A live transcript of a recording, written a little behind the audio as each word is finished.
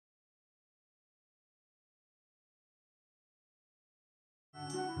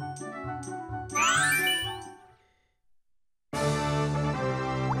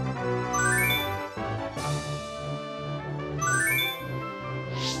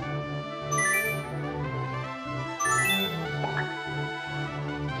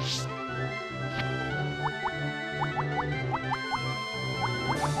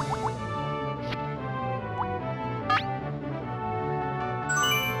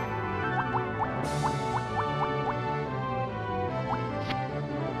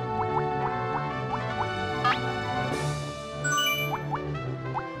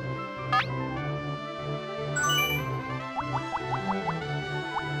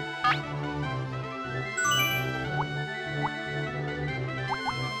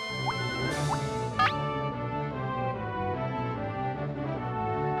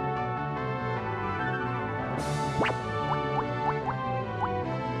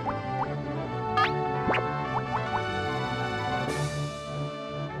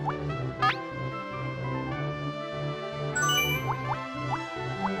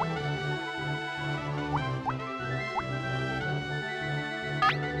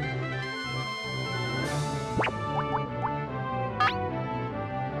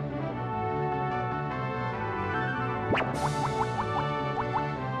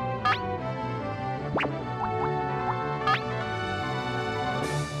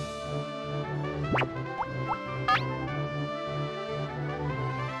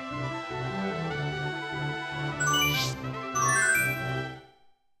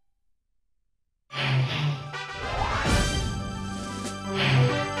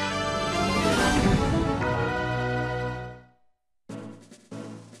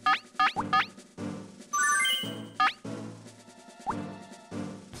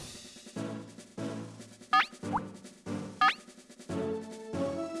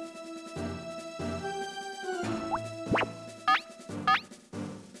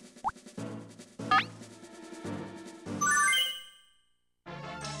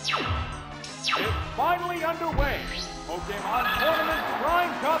Finally underway. Pokemon Tournament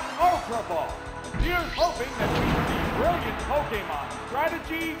Prime Cup Ultra Ball. Here's hoping that we see brilliant Pokemon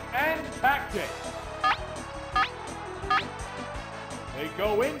strategy and tactics. They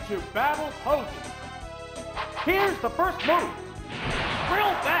go into battle poses. Here's the first move.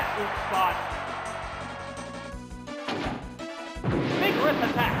 Drill that weak spot. Vigorous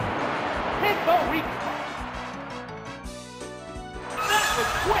attack. Hit the weak spot. That was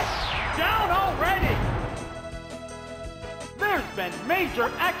quick. Down already! There's been major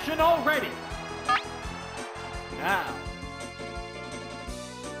action already! Now...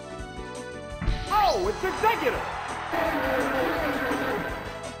 Oh, it's Executive!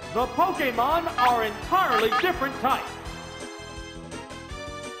 The Pokemon are entirely different types.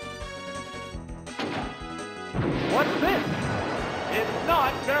 What's this? It's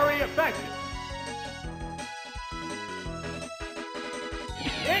not very effective.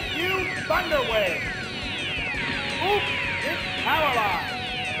 Hit you, Thunder Wave! Oops, it's paralyzed!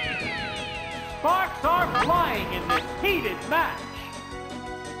 Sparks are flying in this heated match!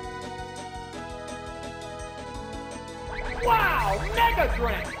 Wow, Mega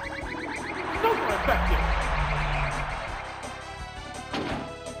Drain! Super effective!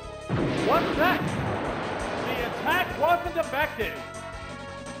 What's that? The attack wasn't effective!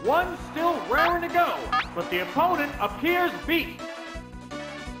 One still raring to go, but the opponent appears beat.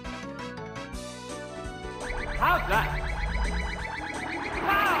 How's that?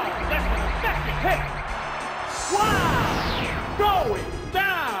 Wow, that's an effective hit! Wow! Going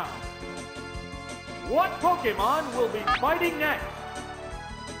down! What Pokemon will be fighting next?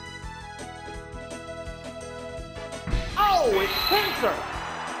 Oh, it's Pinsir!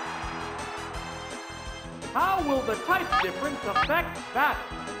 How will the type difference affect battle?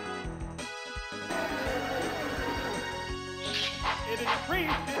 It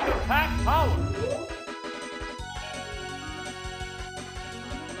increased its attack power.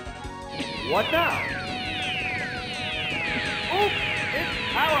 What now? Oops! It's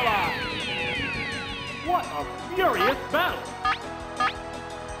paralyzed! What a furious battle!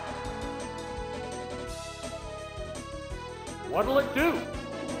 What'll it do?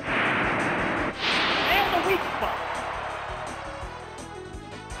 And the weak spot!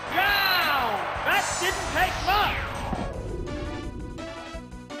 Down! That didn't take much!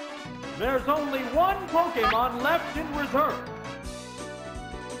 There's only one Pokemon left in reserve.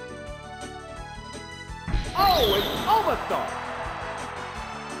 Oh, it's Omastar!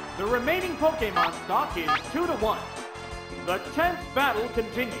 The remaining Pokemon stock is 2-1. The tense battle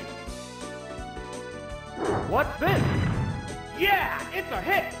continues. What's this? Yeah, it's a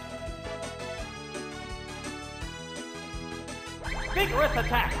hit! Vigorous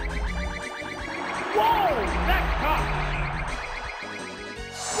attack. Whoa! That's tough.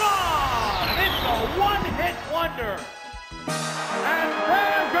 Gone! It's a one-hit wonder. And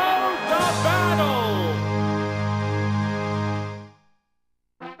there goes the battle.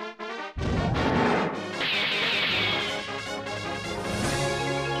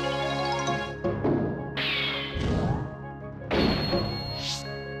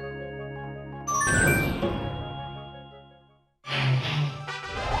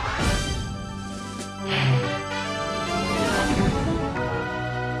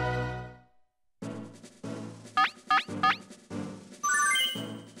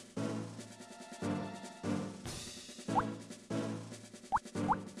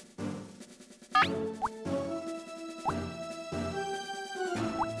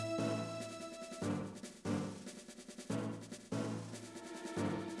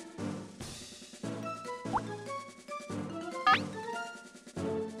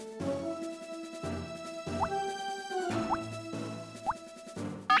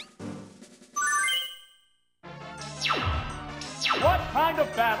 What kind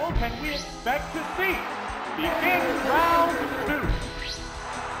of battle can we expect to see? Begin round 2.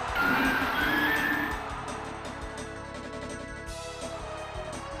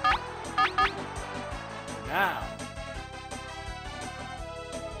 Now,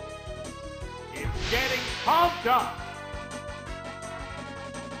 it's getting pumped up.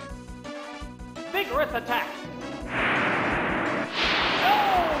 Vigorous attack.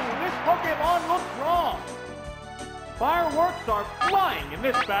 Oh, this Pokemon looks wrong. Fireworks are flying in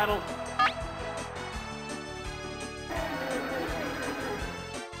this battle.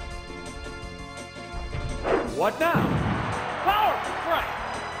 What now? Powerful strike.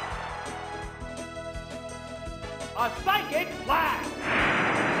 A psychic blast.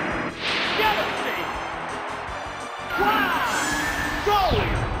 Devastating. Wow!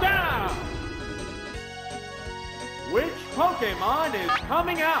 Going down. Which Pokemon is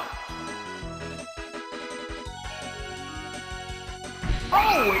coming out?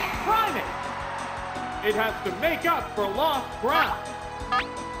 Oh, it's Primeape! It has to make up for lost ground.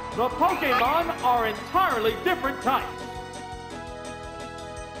 The Pokemon are entirely different types.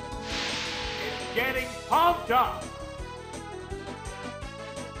 It's getting pumped up.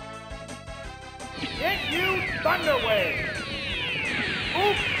 It used Thunder Wave.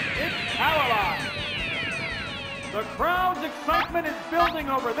 Oops, it's paralyzed. The crowd's excitement is building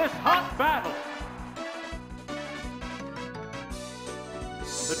over this hot battle.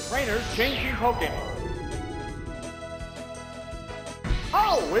 The trainer's changing Pokemon.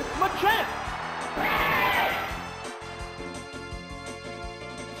 Oh, it's Machamp!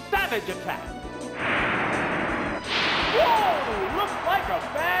 Savage attack. Whoa! Looks like a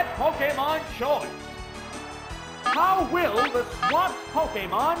bad Pokemon choice. How will the swapped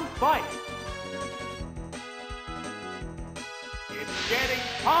Pokemon fight? It's getting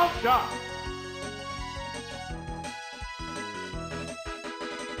pumped up.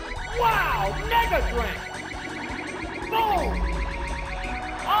 Wow! Mega Drink! Boom!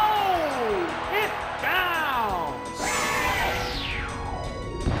 Oh! It's down!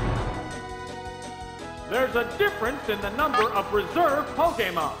 There's a difference in the number of reserve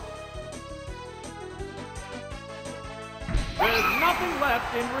Pokemon. There's nothing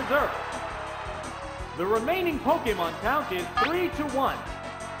left in reserve. The remaining Pokemon count is 3-1.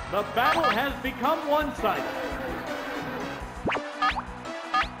 The battle has become one-sided.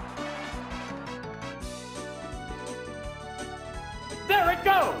 There it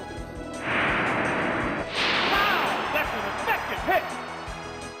goes! Wow, that's an effective hit!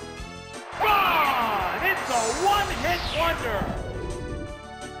 Gone! It's a one-hit wonder!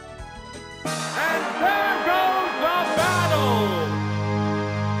 And there goes the battle!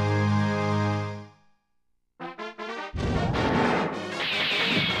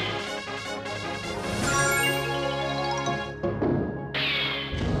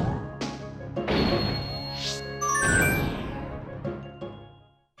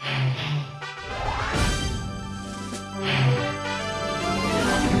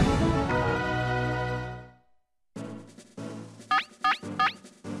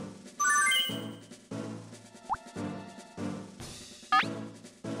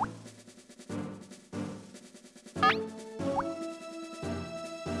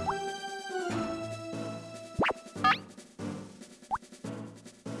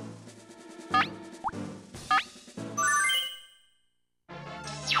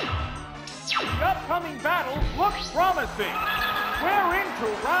 The upcoming battle looks promising. We're into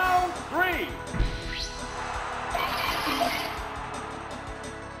round 3.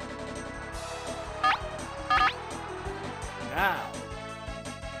 Now,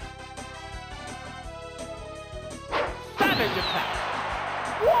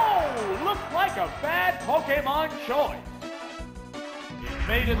 Pokemon choice. It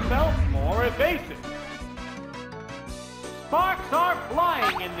made itself more evasive. Sparks are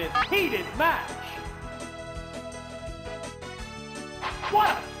flying in this heated match.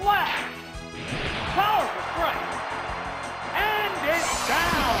 What a flash! Powerful strike! And it's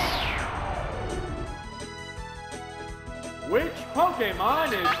down! Which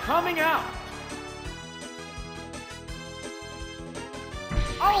Pokemon is coming out?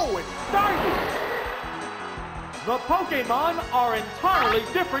 Oh, it's Staryu! The Pokemon are entirely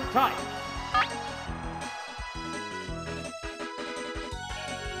different types.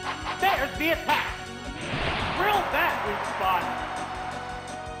 There's the attack! Drill that, weak spot!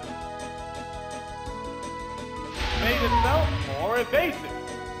 Made itself more evasive.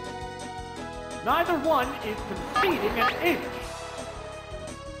 Neither one is conceding an inch.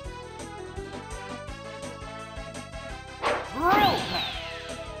 Drill that!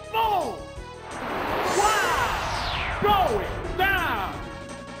 Boom! Wow! Going down!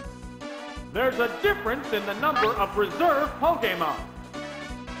 There's a difference in the number of reserve Pokemon.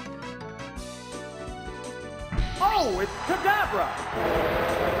 Oh, it's Kadabra!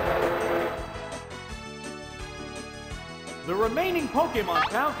 The remaining Pokemon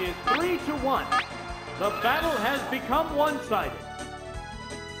count is 3-1. The battle has become one-sided.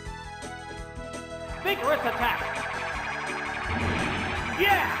 Vigorous attack!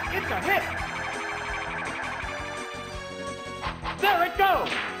 Yeah, it's a hit! There it goes!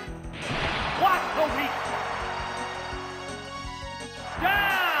 What the weak spot!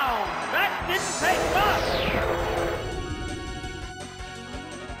 Down! That didn't take much!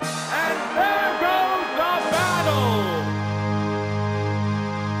 And there goes the battle!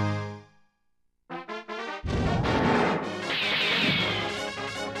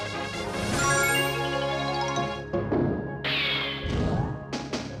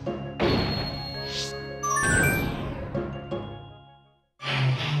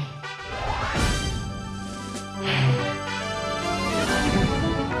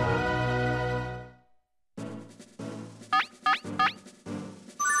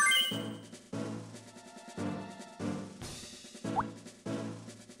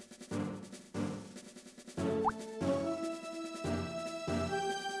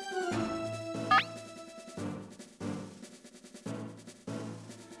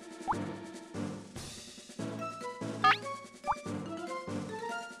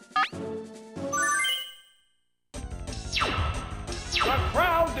 The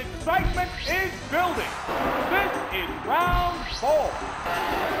crowd's excitement is building. This is round 4.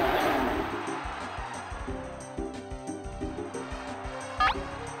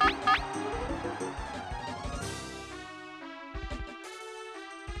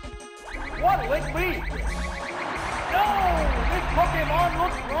 What'll it be? No! This Pokemon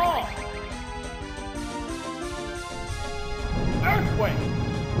looks wrong. Earthquake!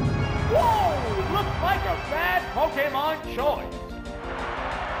 Whoa! Looks like a bad Pokemon choice.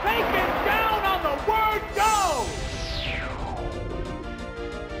 Taken down on the word go!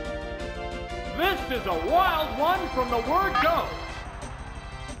 This is a wild one from the word go.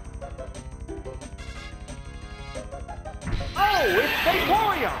 Oh, it's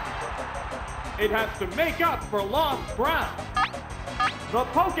Vaporeon! It has to make up for lost ground. The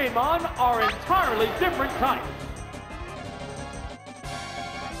Pokemon are entirely different types.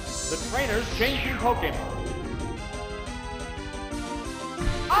 The trainer's changing Pokemon.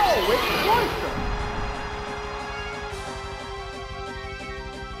 Oh, it's Cloyster!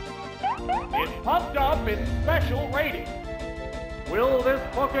 It pumped up its special rating. Will this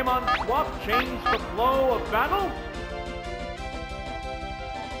Pokemon swap change the flow of battle?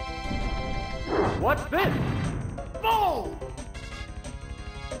 What's this? Boom!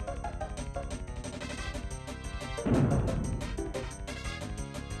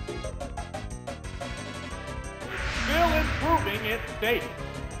 Still improving its status.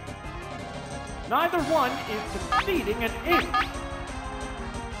 Neither one is conceding an inch.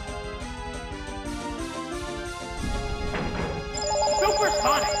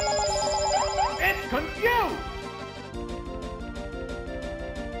 Supersonic! It's confused!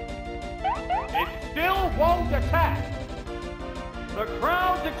 It still won't attack. The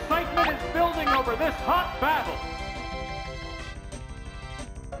crowd's excitement is building over this hot battle.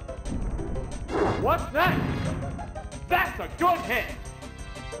 What's that? That's a good hit!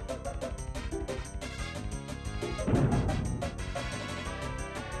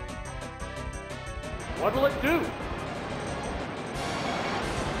 What'll it do?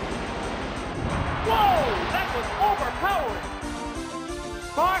 Whoa! That was overpowering!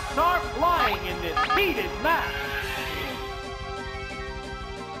 Sparks are flying in this heated match!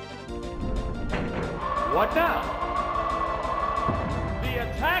 What now? The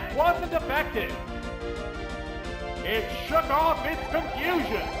attack wasn't effective. It shook off its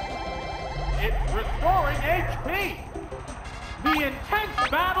confusion. It's restoring HP. The intense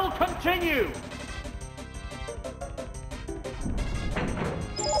battle continues.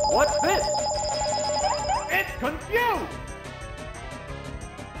 What's this? It's confused.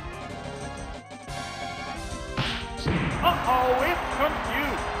 Uh-oh, it's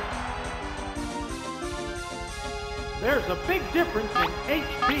confused. There's a big difference in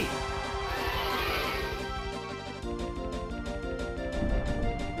HP.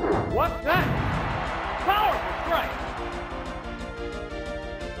 What's that? Powerful strike.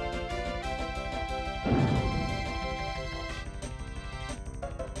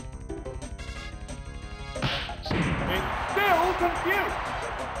 It's still confused.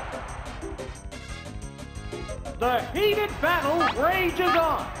 The heated battle rages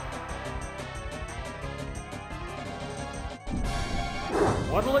on.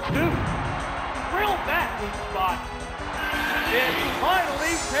 What'll it do? Drill that weak spot. It's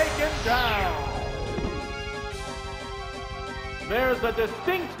finally taken down. There's a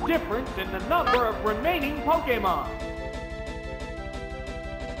distinct difference in the number of remaining Pokémon.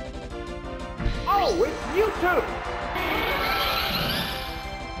 Oh, it's Mewtwo!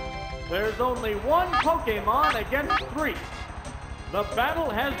 There's only one Pokémon against 3. The battle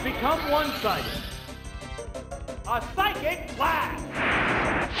has become one-sided. A Psychic Blast!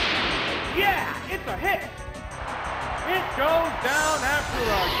 Yeah, it's a hit! It goes down after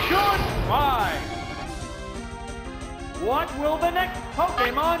a good fight. What will the next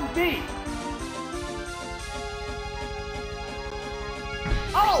Pokémon be?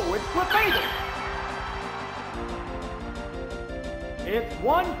 Oh, it's Clefable! It's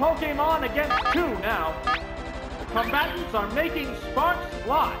one Pokémon against 2 now. The combatants are making sparks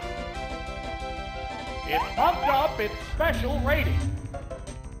fly. It bumped up its special rating.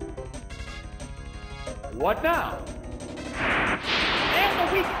 What now? And the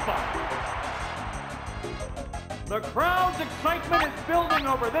weak spot. The crowd's excitement is building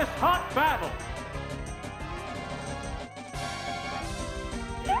over this hot battle.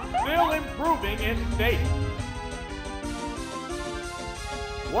 It's still improving in state.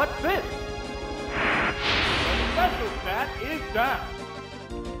 What's this? The special stat is down.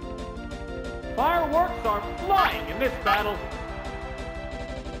 Fireworks are flying in this battle.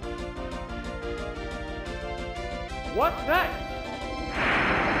 What's next?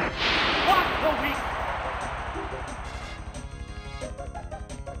 What's the weak?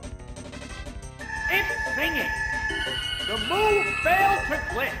 It's singing. The move failed to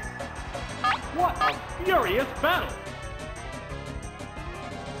click. What a furious battle.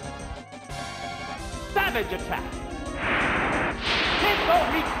 Savage attack. Hit the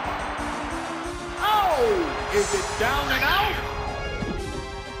weak spot. Oh! Is it down and out?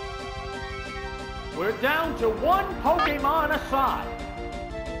 We're down to one Pokémon aside.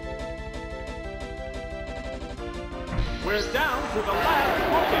 We're down to the last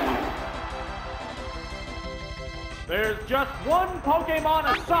Pokémon. There's just one Pokémon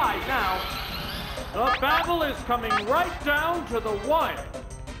aside now. The battle is coming right down to the wire.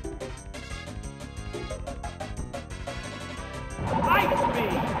 Ice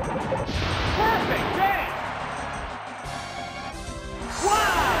Beam! Perfect dance!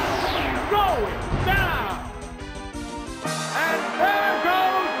 Wow! Going down! And there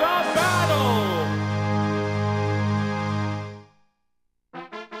goes the battle!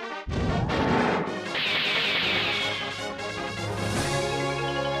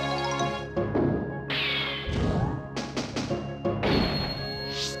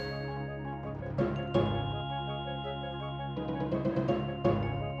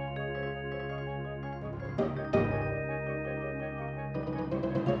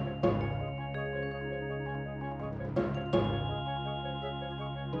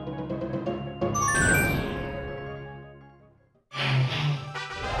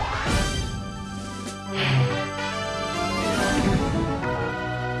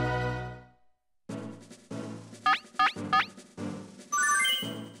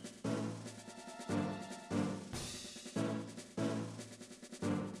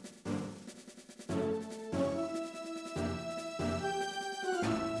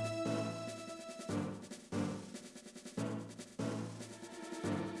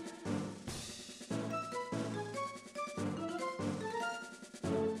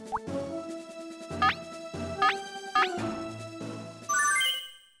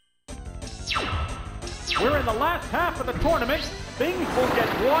 We're in the last half of the tournament. Things will get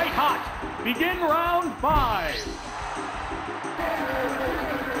white hot. Begin round 5.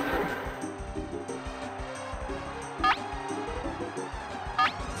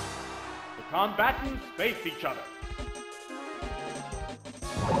 combatants face each other.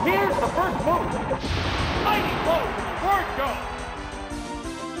 Here's the first move. Mighty blow to the word go.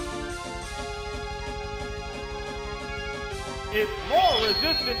 It's more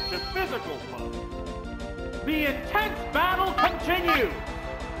resistant to physical blows. The intense battle continues.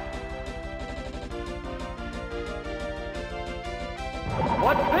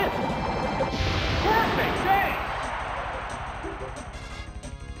 What's this? Perfect aim!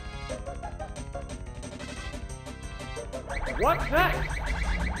 What's next?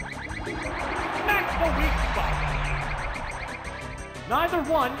 Smack the weak spot. Neither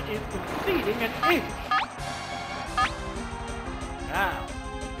one is conceding an inch. Now.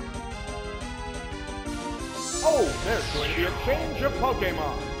 Oh, there's going to be a change of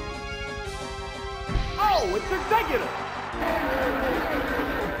Pokemon. Oh, it's Executive.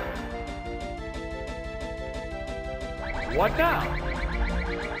 What now?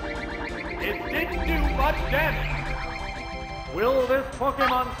 It didn't do much damage. Will this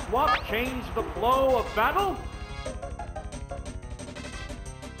Pokemon swap change the flow of battle?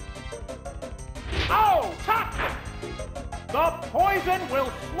 Oh, toxic! The poison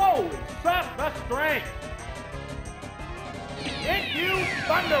will slowly sap the strength. Into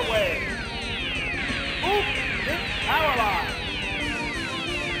Thunder Wave. Oops, it's paralyzed.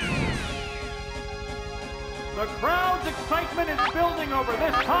 The crowd's excitement is building over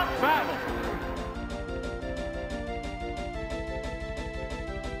this hot battle.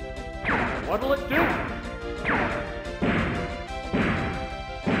 What'll it do?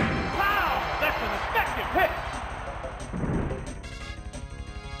 Wow, that's an effective hit.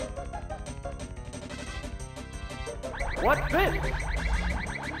 What's this?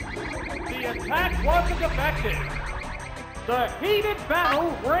 The attack wasn't effective. The heated battle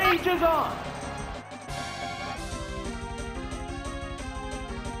rages on.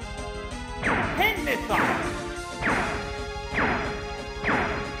 Pin this on.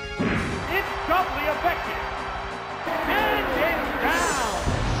 It's doubly effective. And it's down.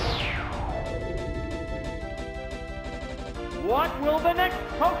 What will the next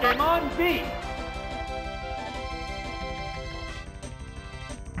Pokemon be?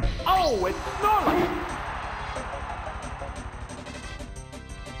 Oh, it's Snorlax!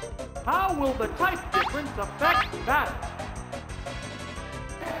 How will the type difference affect battle?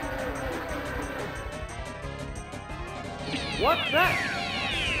 What's that?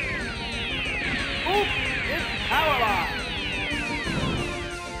 Oops, it's paralyzed!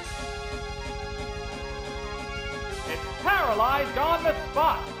 It's paralyzed on the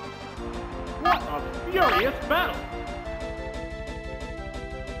spot! What a furious battle!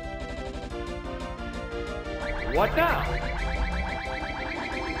 What now?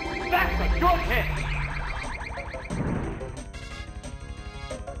 That's a good hit!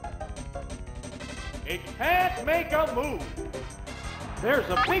 It can't make a move! There's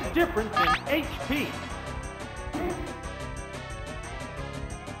a big difference in HP.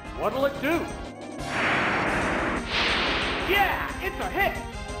 What'll it do? Yeah, it's a hit!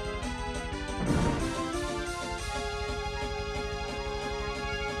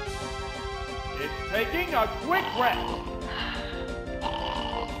 It's taking a quick rest.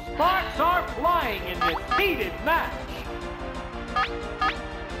 Sparks are flying in this heated match.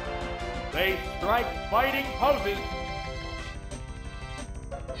 They strike fighting poses.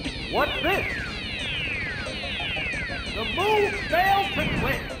 What's this? The move failed to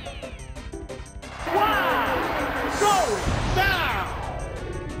click. Wow! Going down!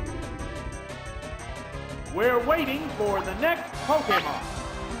 We're waiting for the next Pokemon.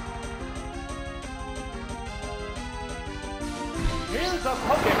 Here's a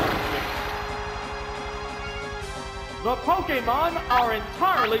Pokemon trick. The Pokemon are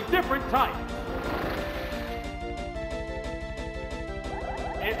entirely different types.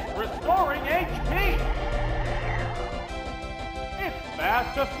 It's restoring HP. It's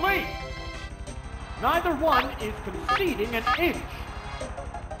fast asleep. Neither one is conceding an inch.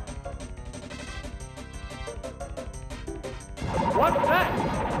 What's that?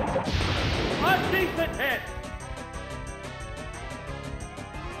 A decent hit.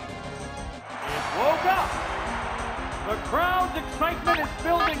 It woke up. The crowd's excitement is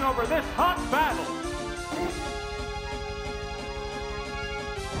building over this hot battle.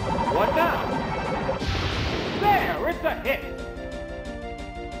 What now? There, it's a hit.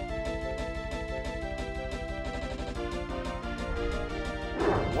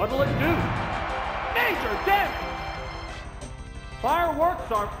 What'll it do? Major damage!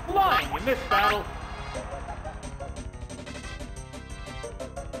 Fireworks are flying in this battle.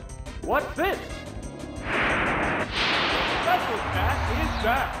 What's this? The special attack is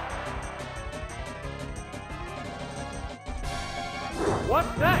down.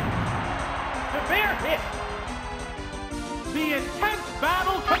 What's next? Severe hit. The intense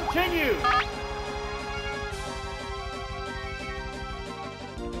battle continues.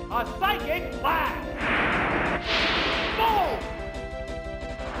 A psychic blast. Boom!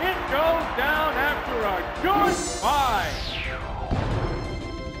 It goes down after a good fight.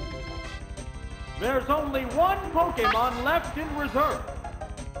 There's only one Pokemon left in reserve.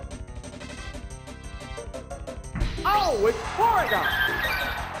 Oh, it's Paradoxial!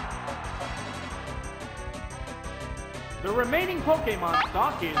 The remaining Pokemon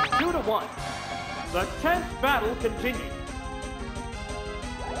stock is 2-1. The tense battle continues.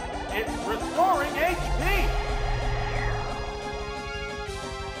 It's restoring HP!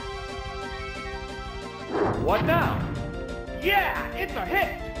 What now? Yeah, it's a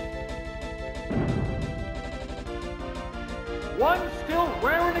hit! One still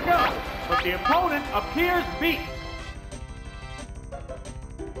raring to go, but the opponent appears beat.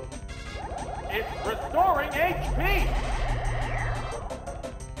 It's restoring HP!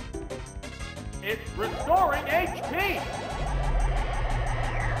 It's restoring HP!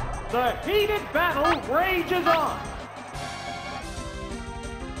 The heated battle rages on!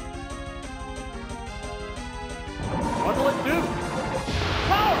 What'll it do?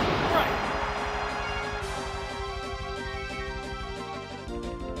 Power strike!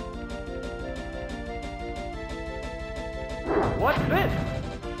 What's this?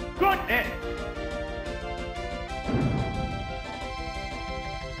 Goodness!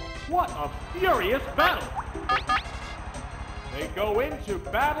 What a furious battle! They go into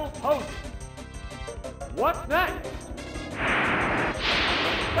battle poses. What's next? The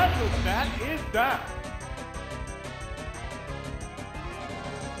special stat is down.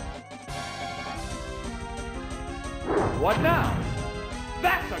 What now?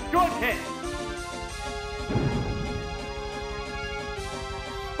 That's a good hit!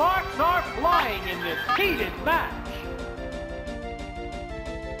 Sparks are flying in this heated match!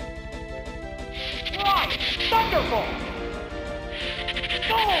 Right! Thunderbolt!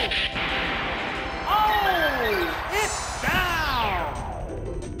 Boom! Oh! It's down!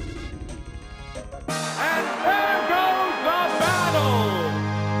 And there goes the battle!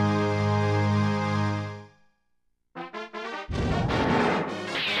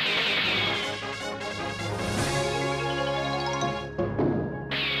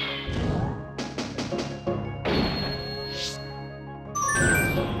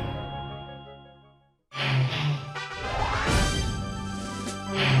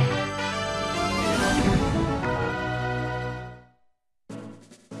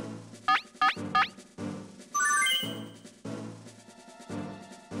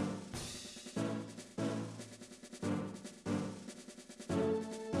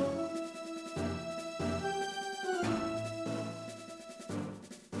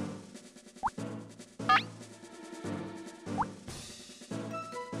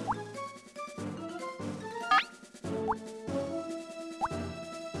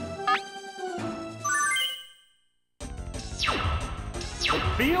 The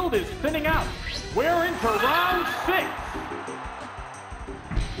field is thinning out. We're into round 6.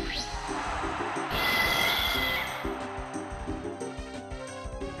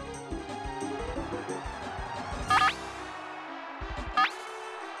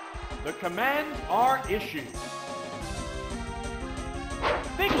 The commands are issued.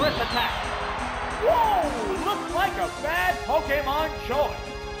 Vigorous attack. Whoa! Looks like a bad Pokemon choice.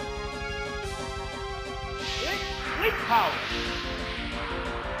 It's Sleep Power.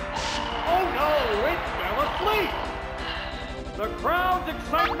 Oh no, it fell asleep! The crowd's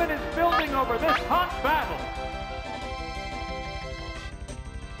excitement is building over this hot battle.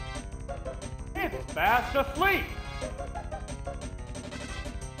 It's fast asleep.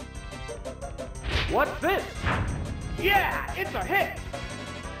 What's this? Yeah, it's a hit!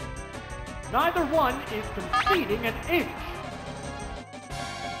 Neither one is conceding an inch.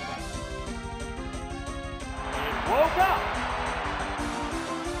 It woke up.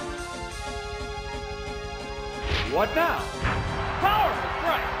 What now? Power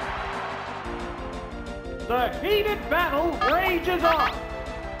strike! The heated battle rages on!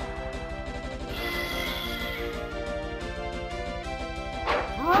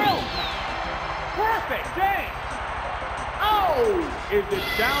 Drill! Perfect aim! Oh! Is it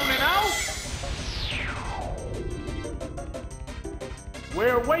down and out?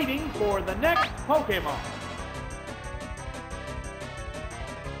 We're waiting for the next Pokemon.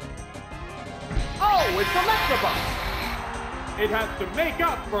 Oh, it's Electabuzz! It has to make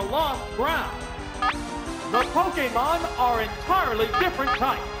up for lost ground. The Pokemon are entirely different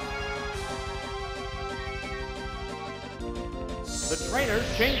types. The trainer's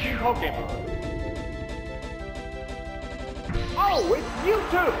changing Pokemon. Oh, it's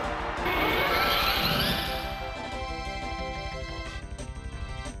Mewtwo!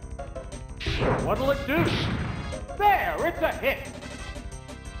 What'll it do? There, it's a hit!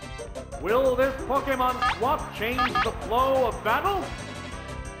 Will this Pokemon swap change the flow of battle?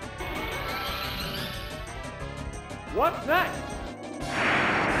 What's next?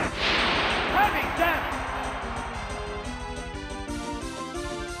 Heavy damage!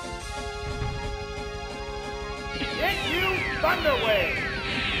 Hit you, Thunder Wave!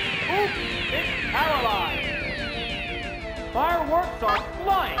 Oops, it's paralyzed! Fireworks are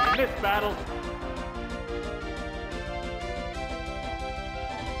flying in this battle!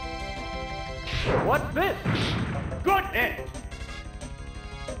 What's this? Good hit!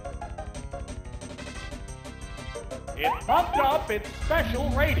 It pumped up its special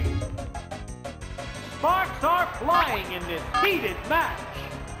rating. Sparks are flying in this heated match.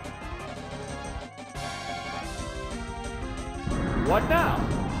 What now?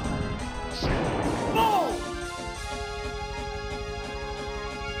 Boom!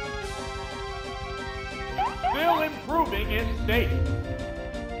 Still improving its state.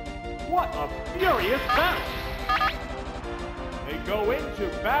 What a furious battle! They go into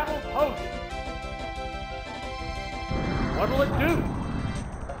battle poses. What'll it do?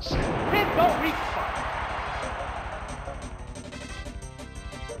 Hit the weak spot!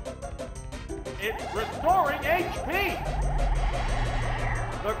 It's restoring HP!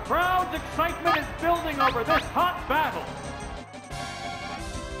 The crowd's excitement is building over this hot battle.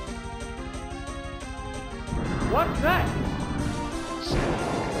 What's next?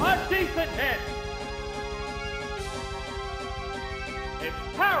 A decent hit! It's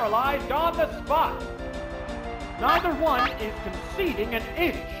paralyzed on the spot. Neither one is conceding an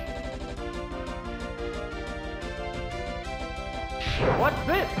inch. What's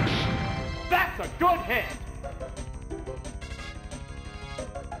this? That's a good hit!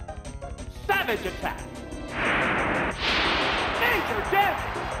 Savage attack! Major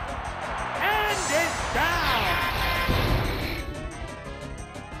damage! And it's down!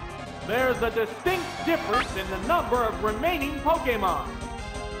 There's a distinct difference in the number of remaining Pokemon.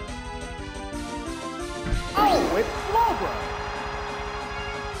 Oh, it's Slowbro!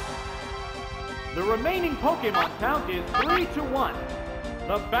 The remaining Pokemon count is 3-1.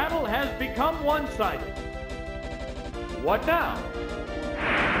 The battle has become one-sided. What now?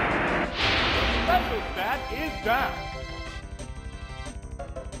 The special stat is down.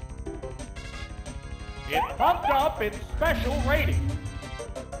 It pumped up its special rating.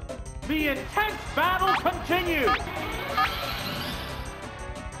 The intense battle continues!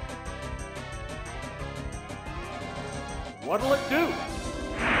 What'll it do?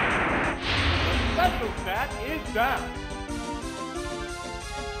 The special stat is down.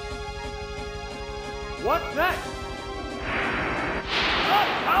 What's next? A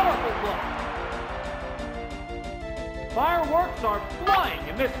powerful blow! Fireworks are flying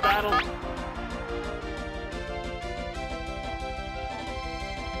in this battle.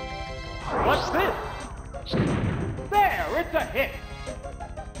 What's this? There, it's a hit.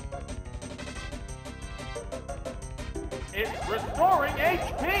 It's restoring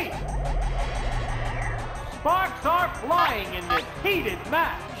HP. Sparks are flying in this heated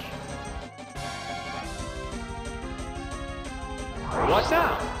match. What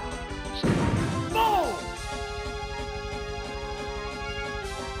now? Boom!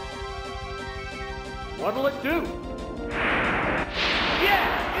 What'll it do?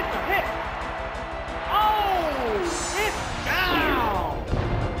 Yeah, it's a hit. Oh, it's down.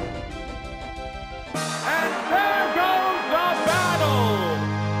 And there goes the battle.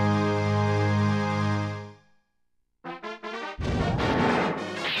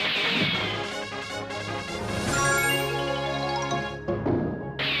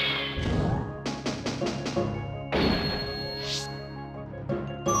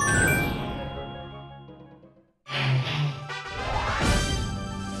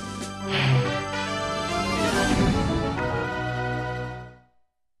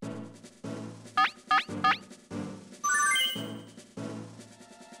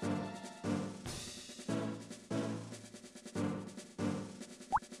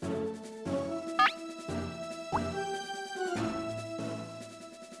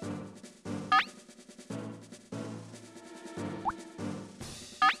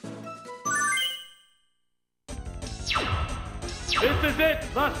 This is it,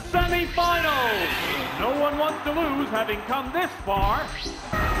 the semifinals! No one wants to lose having come this far.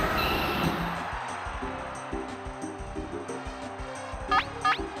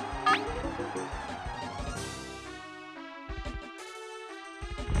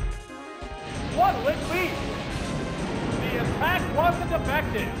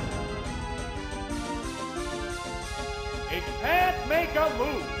 effective. It can't make a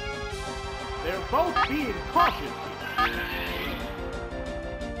move. They're both being cautious.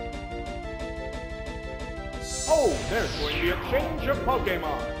 Oh, there's going to be a change of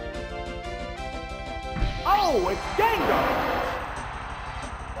Pokemon. Oh, it's Gengar!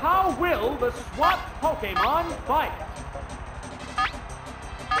 How will the swapped Pokemon fight?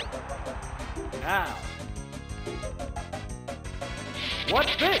 Now.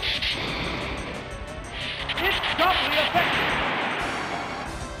 What's this? It's doubly effective.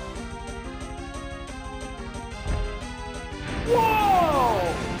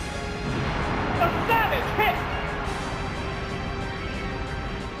 Whoa! A savage hit!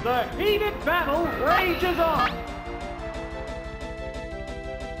 The heated battle rages on.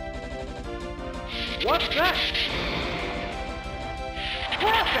 What's that?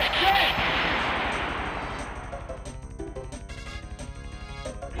 Perfect game!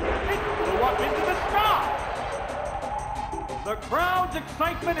 It flew up into the sky! The crowd's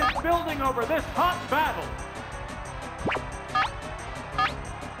excitement is building over this hot battle.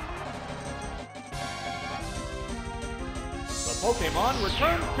 The Pokemon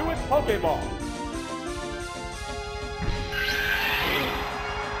returns to its Pokeball.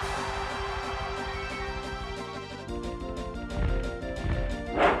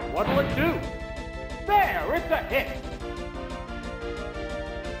 What'll it do? There, it's a hit!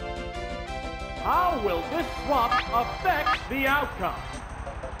 How will this swap affect the outcome?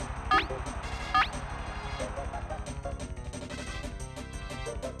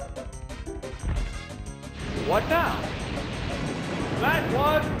 What now? That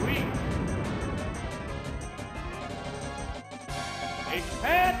was weak. It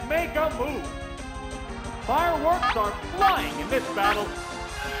can't make a move. Fireworks are flying in this battle.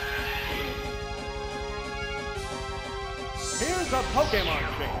 Here's a Pokemon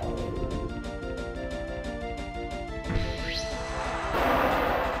change.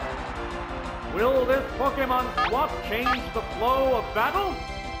 Will this Pokemon swap change the flow of battle?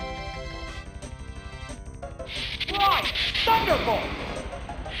 Right! Thunderbolt!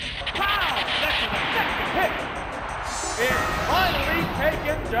 Pow! That's an effective hit! It's finally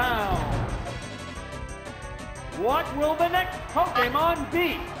taken down! What will the next Pokemon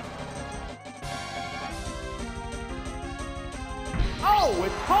be? Oh,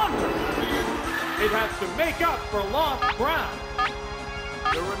 it's Haunter! It has to make up for lost ground.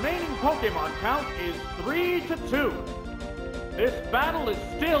 The remaining Pokemon count is 3-2. This battle is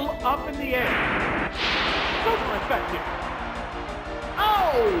still up in the air. Super effective.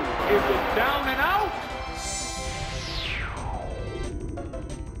 Oh! Is it down and out?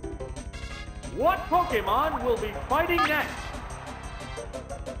 What Pokemon will be fighting next?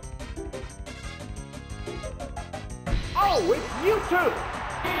 Oh, it's Mewtwo!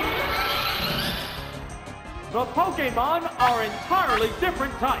 The Pokemon are entirely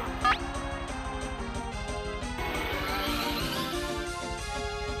different types.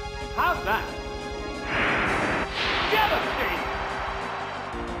 How's that? Devastating!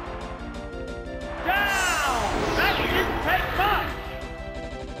 Down! That didn't take much!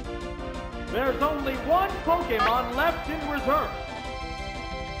 There's only one Pokemon left in reserve.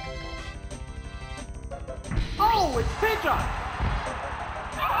 Oh, it's Pidgeot!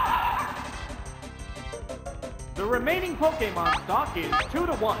 The remaining Pokemon stock is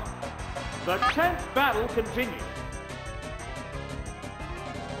 2-1. The tense battle continues.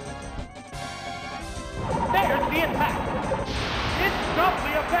 There's the attack! It's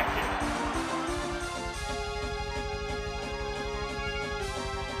doubly effective!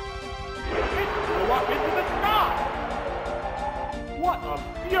 It flew up into the sky! What a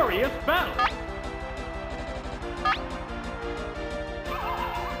furious battle!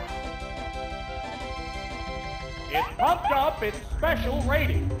 It pumped up its special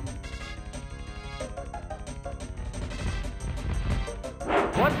rating.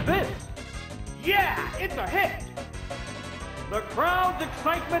 What's this? Yeah, it's a hit! The crowd's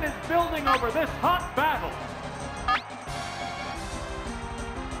excitement is building over this hot battle.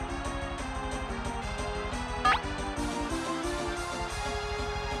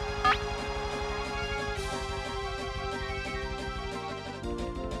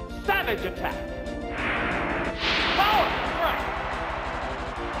 Savage attack! Power strike!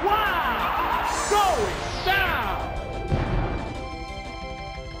 Wow! Going down!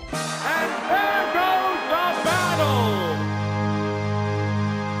 And there goes the battle!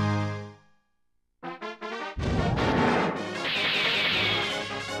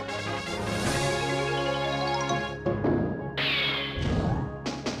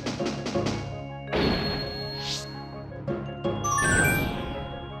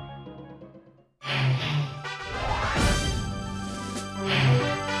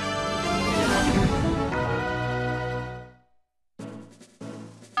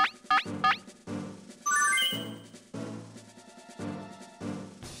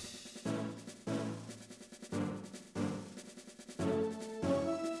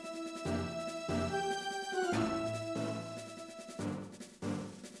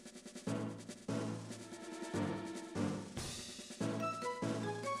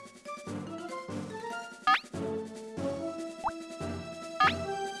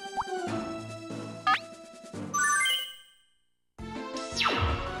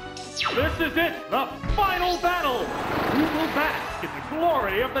 is it, the final battle! Who will bask in the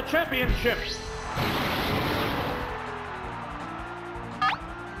glory of the championship?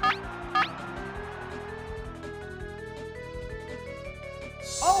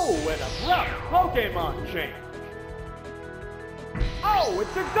 Oh, an abrupt Pokemon change. Oh,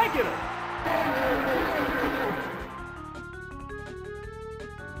 it's Executive!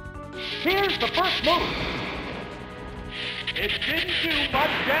 Here's the first move. It didn't do much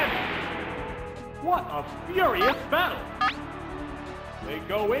damage. What a furious battle. They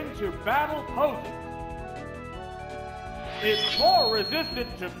go into battle poses. It's more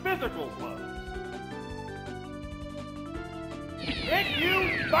resistant to physical blows. It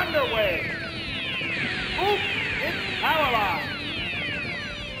used Thunder Wave. Oops, it's paralyzed.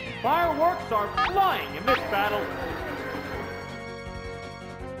 Fireworks are flying in this battle.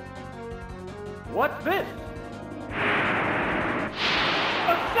 What's this?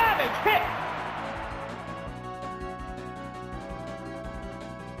 A savage hit!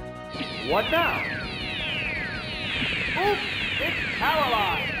 What now? Oops, it's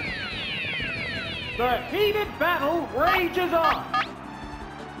paralyzed. The heated battle rages on.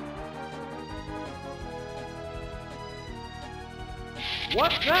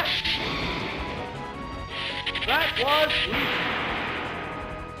 What's that? That was weak.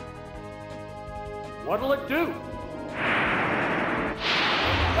 What'll it do?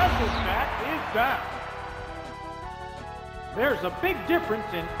 Special stat is down. There's a big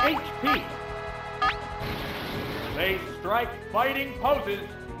difference in HP. They strike fighting poses.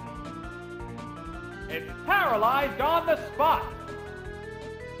 It's paralyzed on the spot.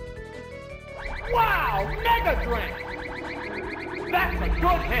 Wow, Mega Drain! That's a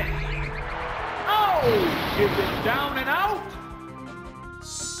good hit. Oh, is it down and out?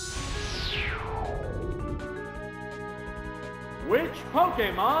 Which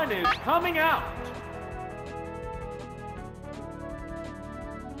Pokemon is coming out?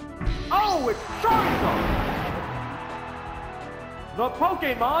 Oh, it's Charizard! The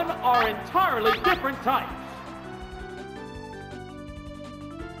Pokemon are entirely different types.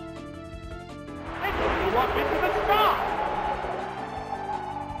 It flew up into the sky!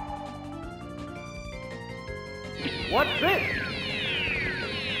 What's this?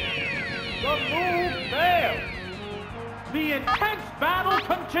 The move failed! The intense battle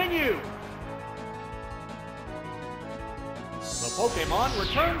continues! The Pokemon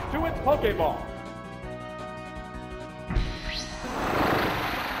returns to its Pokeball.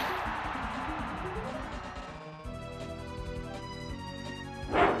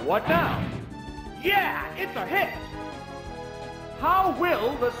 What now? Yeah, it's a hit! How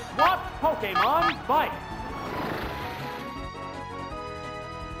will the swapped Pokemon fight?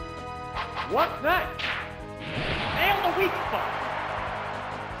 What's next? Nail the weak spot!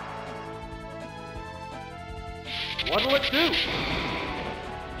 What'll it do?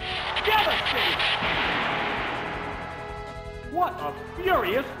 Devastate! What a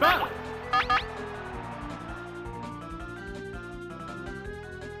furious battle!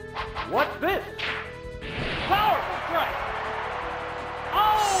 What's this? Powerful strike!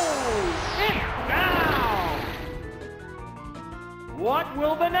 Oh! It's down! What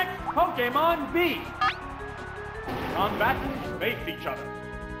will the next Pokemon be? Combatants face each other.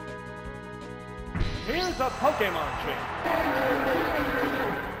 Here's a Pokemon change.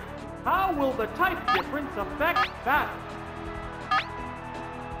 How will the type difference affect battle?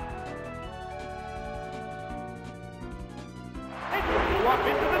 It flew up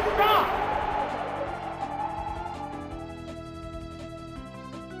into the sky!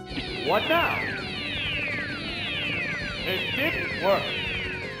 What now? It didn't work.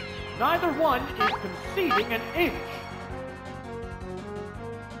 Neither one is conceding an inch.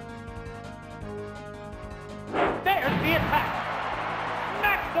 There's the attack!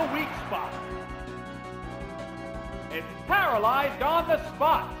 Smack the weak spot! It's paralyzed on the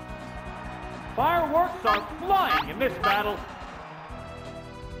spot! Fireworks are flying in this battle!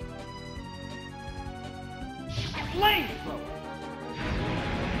 Flamethrower!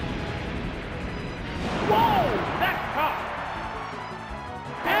 Whoa! That's tough!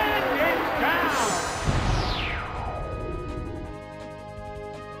 And it's down!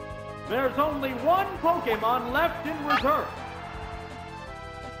 There's only one Pokemon left in reserve.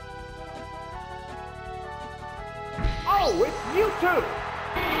 Oh, it's Mewtwo!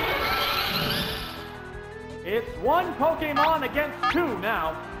 It's one Pokemon against two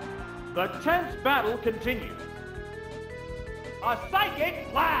now. The tense battle continues. A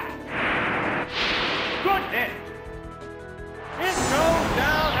Psychic Blast! Good hit! It goes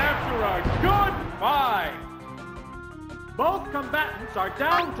down after a good fight! Both combatants are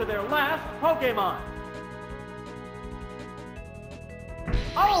down to their last Pokemon.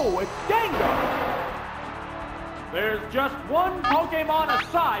 Oh, it's Gengar! There's just one Pokemon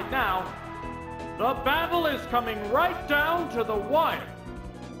aside now. The battle is coming right down to the wire.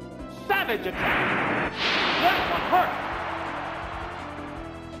 Savage attack! That one hurt!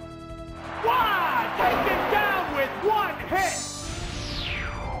 Wow! Taken down with one hit!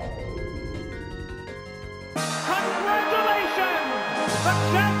 Congratulations!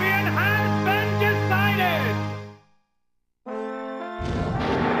 The